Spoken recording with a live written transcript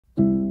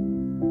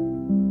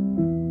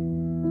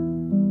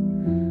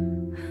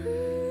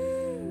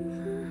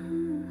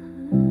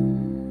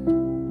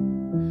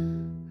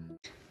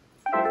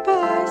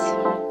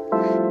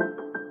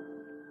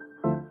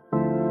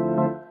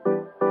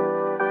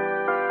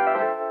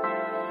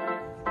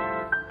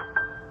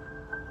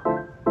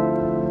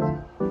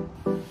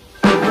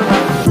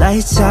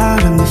lights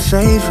out, I'm your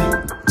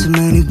favorite. Too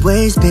many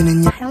ways been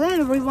in your... Hello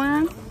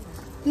everyone,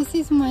 this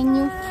is my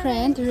new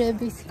friend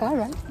Rebecca,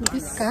 right?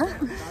 Rebecca.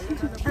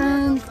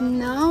 And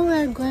now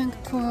we're going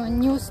to a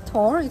new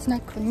store. It's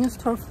not a new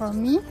store for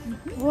me.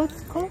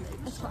 What's it called?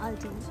 It's for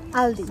Aldi.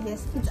 Aldi,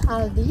 yes, it's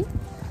Aldi.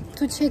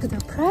 To check the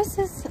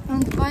prices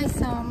and buy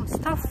some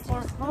stuff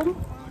for home.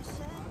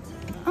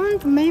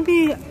 And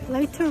maybe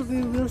later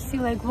we will see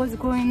like what's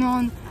going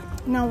on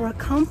in our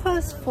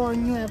campus for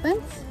new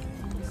events.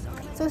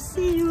 So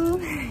see you.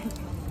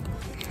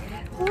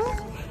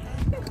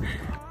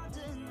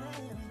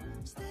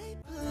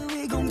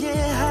 We gon'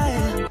 get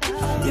higher.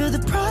 You're the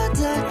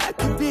product, I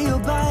could be your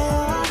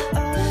buyer.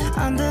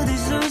 Under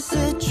these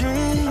lucid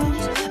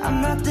dreams,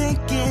 I'm not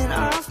thinking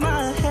off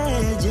my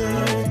head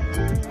yet.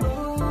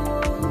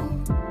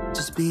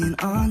 Just being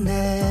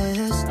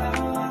honest,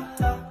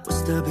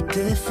 what's the big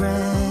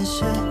difference?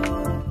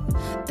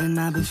 Yeah. And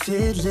I've been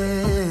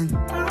feeling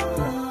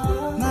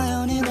my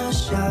own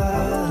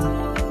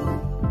inertia.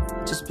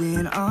 Just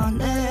being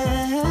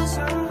honest,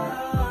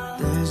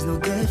 there's no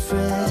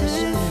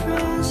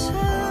difference.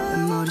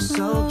 And more to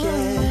soak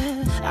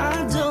it.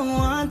 I don't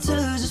want to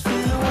just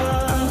feel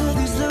under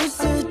these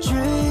lucid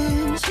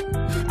dreams.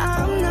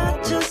 I'm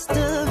not just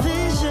a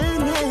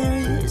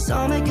visionary. It's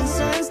all making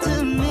sense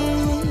to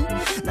me.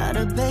 Not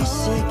a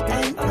basic,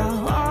 ain't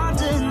no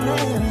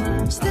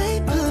ordinary.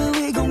 Stay put,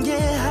 we gon'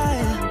 get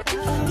higher.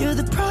 You're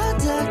the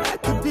product, I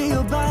could be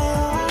your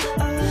buyer.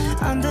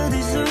 Under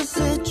these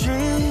lucid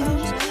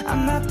dreams,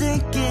 I'm not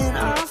thinking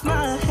off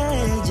my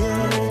head,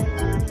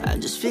 yeah.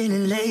 I'm just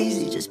feeling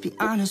lazy, just be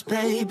honest,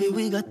 baby.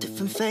 We got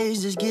different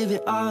phases, give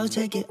it all,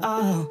 take it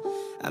all.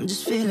 I'm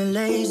just feeling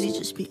lazy,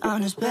 just be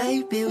honest,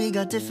 baby. We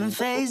got different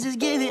phases,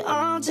 give it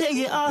all, take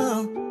it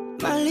all.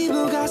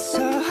 말리부 가서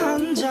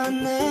한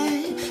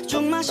잔에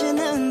쭉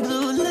마시는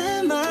blue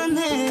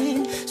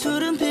lemonade.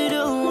 술은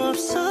필요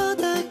없어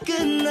다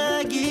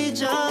끝나기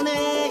전에,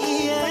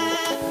 yeah.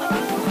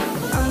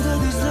 Under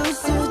these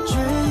lucid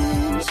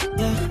dreams,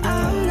 yeah.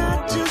 I'm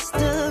not just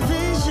a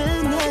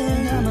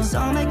visionary. It's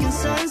all making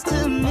sense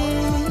to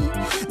me.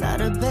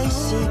 Not a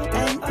basic,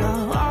 ain't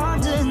no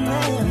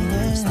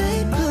ordinary.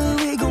 Stay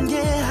put, we gon'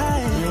 get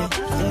higher.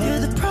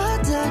 You're the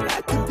product,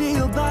 I could be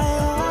your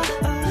buyer.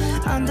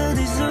 Under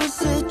these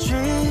lucid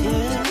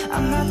dreams,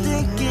 I'm not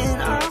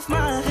thinking off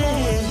my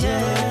head,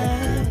 yeah.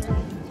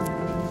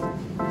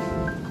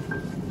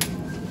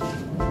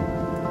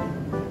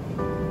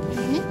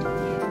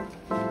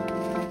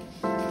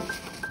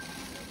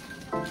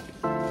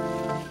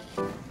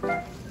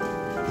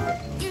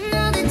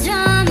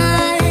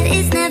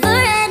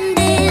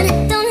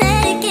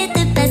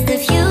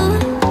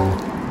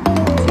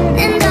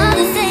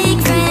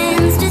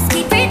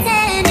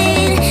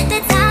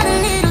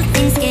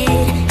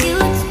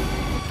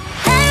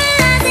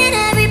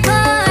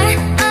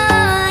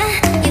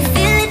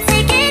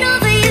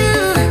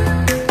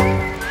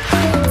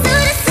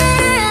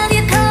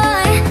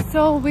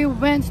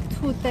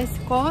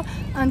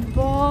 And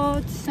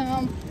bought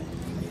some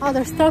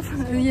other stuff,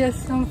 yes,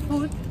 some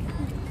food.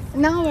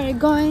 Now we're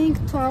going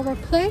to our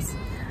place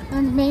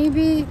and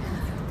maybe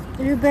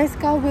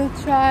Rebecca will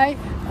try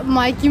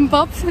my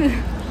kimbaps.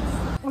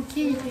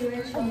 Okay,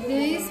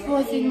 this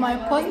was in my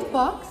post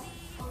box,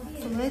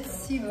 so let's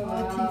see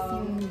what is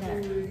in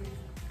there.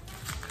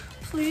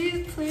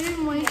 Please,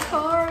 my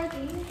card. I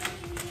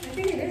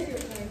think it is your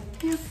card.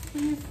 Yes,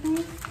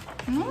 please.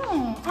 No.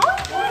 Oh,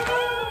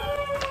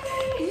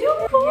 you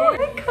bought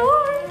a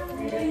card.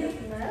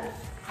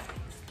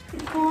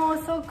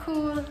 Oh, so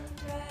cool.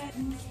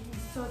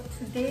 So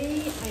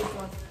today I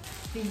got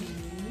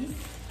these.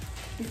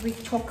 It's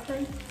with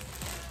chocolate.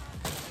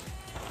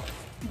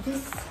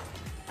 This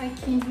I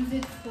can use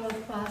it for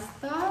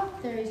pasta.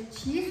 There is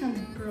cheese and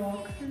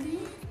broccoli.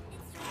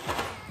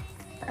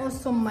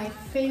 Also my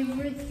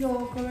favorite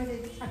yogurt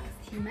is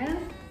Actimel.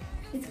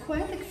 It's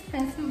quite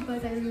expensive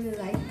but I really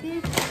like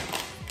it.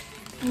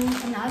 And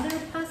another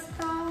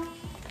pasta.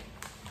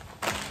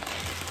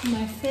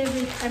 My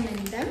favorite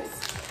M&M's.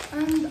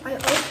 And I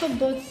also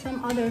bought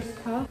some other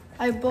stuff.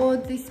 I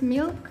bought this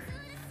milk,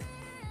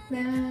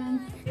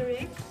 then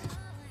earrings,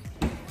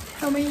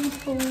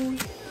 tomatoes.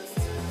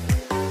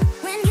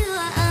 When you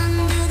are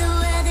under the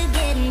weather,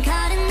 getting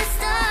caught in the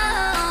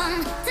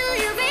storm. Do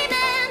you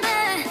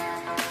remember?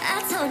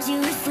 I told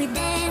you if we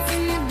dance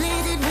in the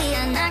blizzard, we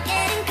are not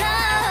getting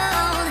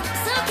cold.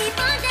 So keep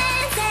on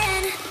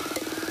dancing,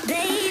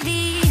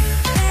 baby.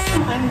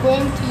 I'm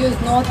going to use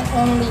not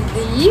only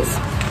these,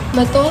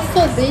 but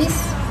also this.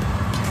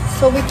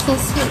 So we can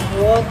see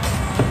what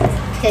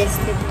taste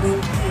it will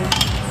be.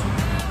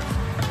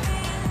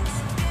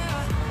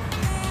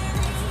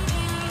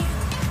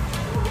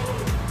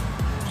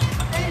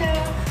 Hello.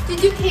 Did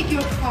you take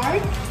your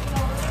card?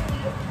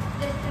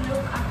 Just to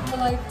look after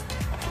like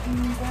in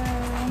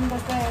the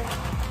bag.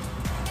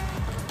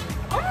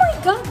 Oh my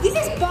god, this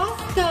is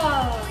pasta!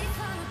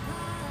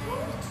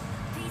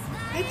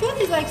 I thought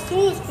it's like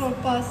sauce for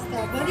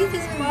pasta, but it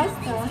is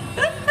pasta.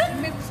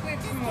 mixed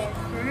with more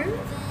fruit.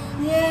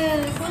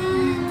 Yes.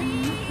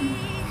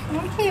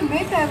 Okay,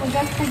 maybe I will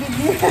just put it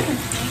there.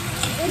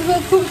 It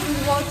will cook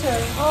with water.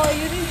 Oh,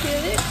 you didn't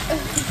feel it?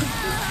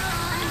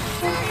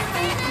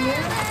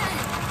 Yeah.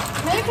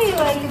 Maybe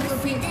like it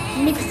will be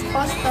mixed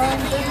pasta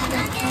and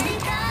everything.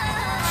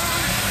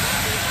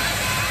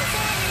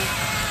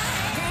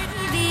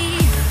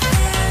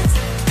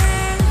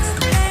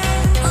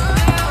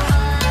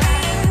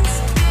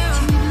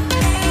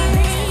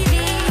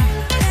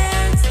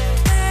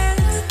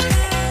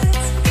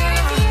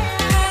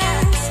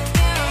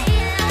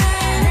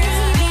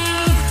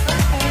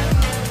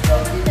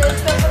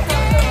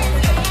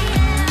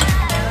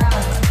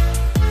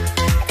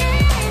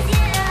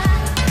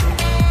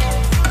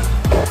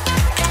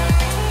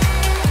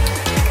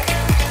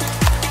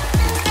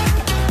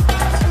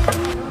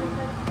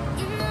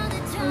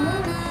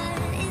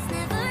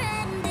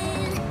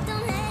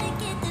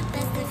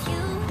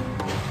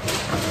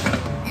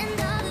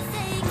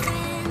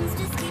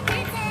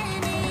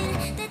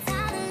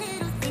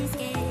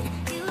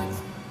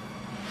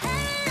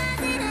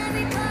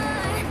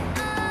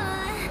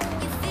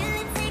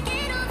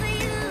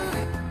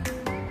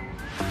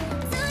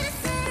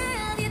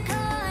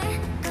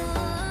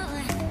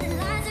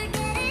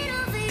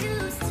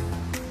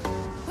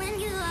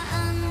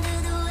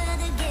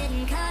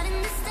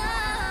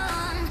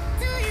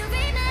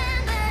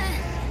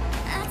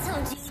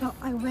 So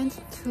I went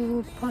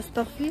to post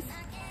office,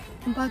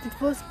 but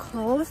it was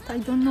closed. I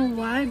don't know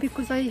why,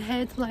 because I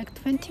had like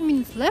 20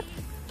 minutes left,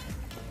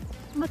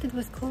 but it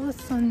was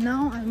closed. So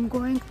now I'm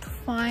going to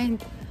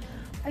find,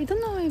 I don't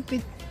know if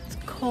it's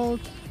called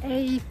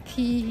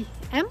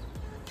ATM,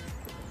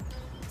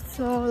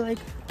 so like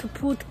to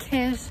put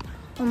cash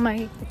on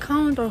my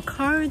account or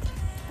card.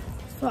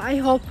 So I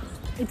hope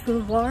it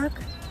will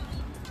work.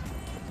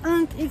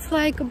 And it's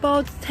like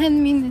about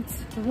 10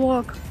 minutes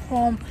walk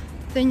from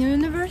the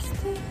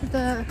university,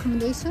 the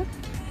accommodation.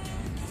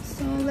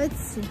 So let's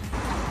see.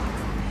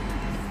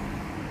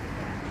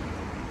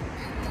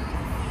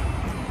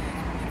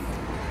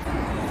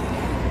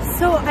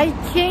 So I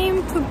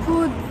came to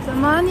put the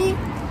money,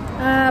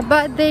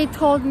 but they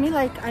told me,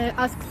 like I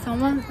asked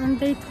someone and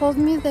they told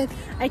me that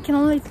I can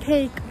only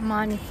take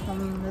money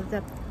from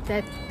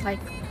that like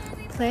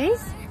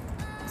place.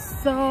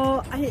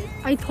 So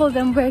I told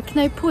them, where can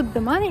I put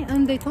the money?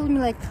 And they told me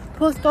like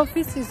post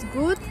office is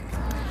good,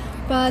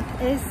 but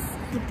as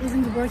it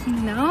isn't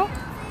working now,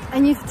 I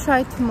need to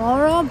try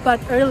tomorrow, but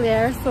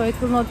earlier, so it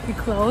will not be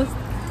closed.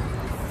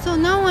 So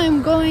now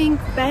I'm going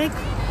back,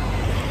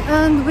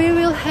 and we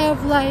will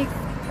have like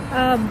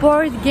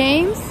board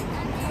games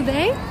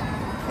today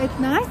at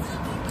night,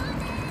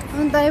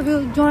 and I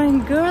will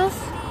join girls,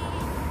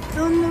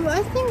 and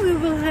I think we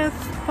will have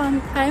fun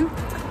time.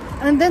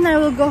 And then I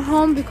will go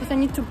home because I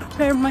need to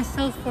prepare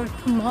myself for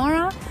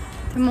tomorrow.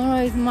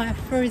 Tomorrow is my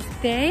first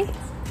day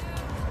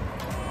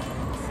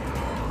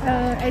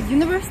at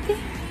university,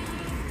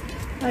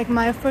 like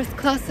my first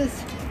classes.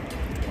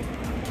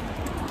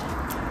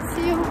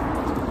 See you.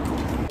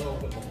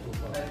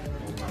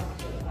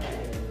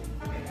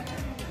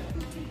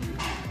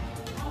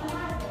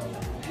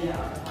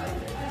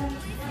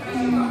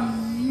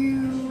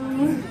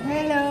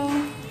 Hello.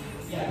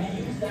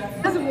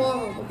 That's a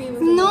wall. Okay,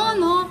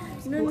 No.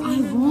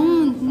 I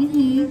won.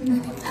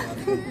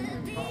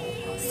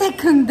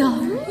 Second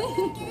down.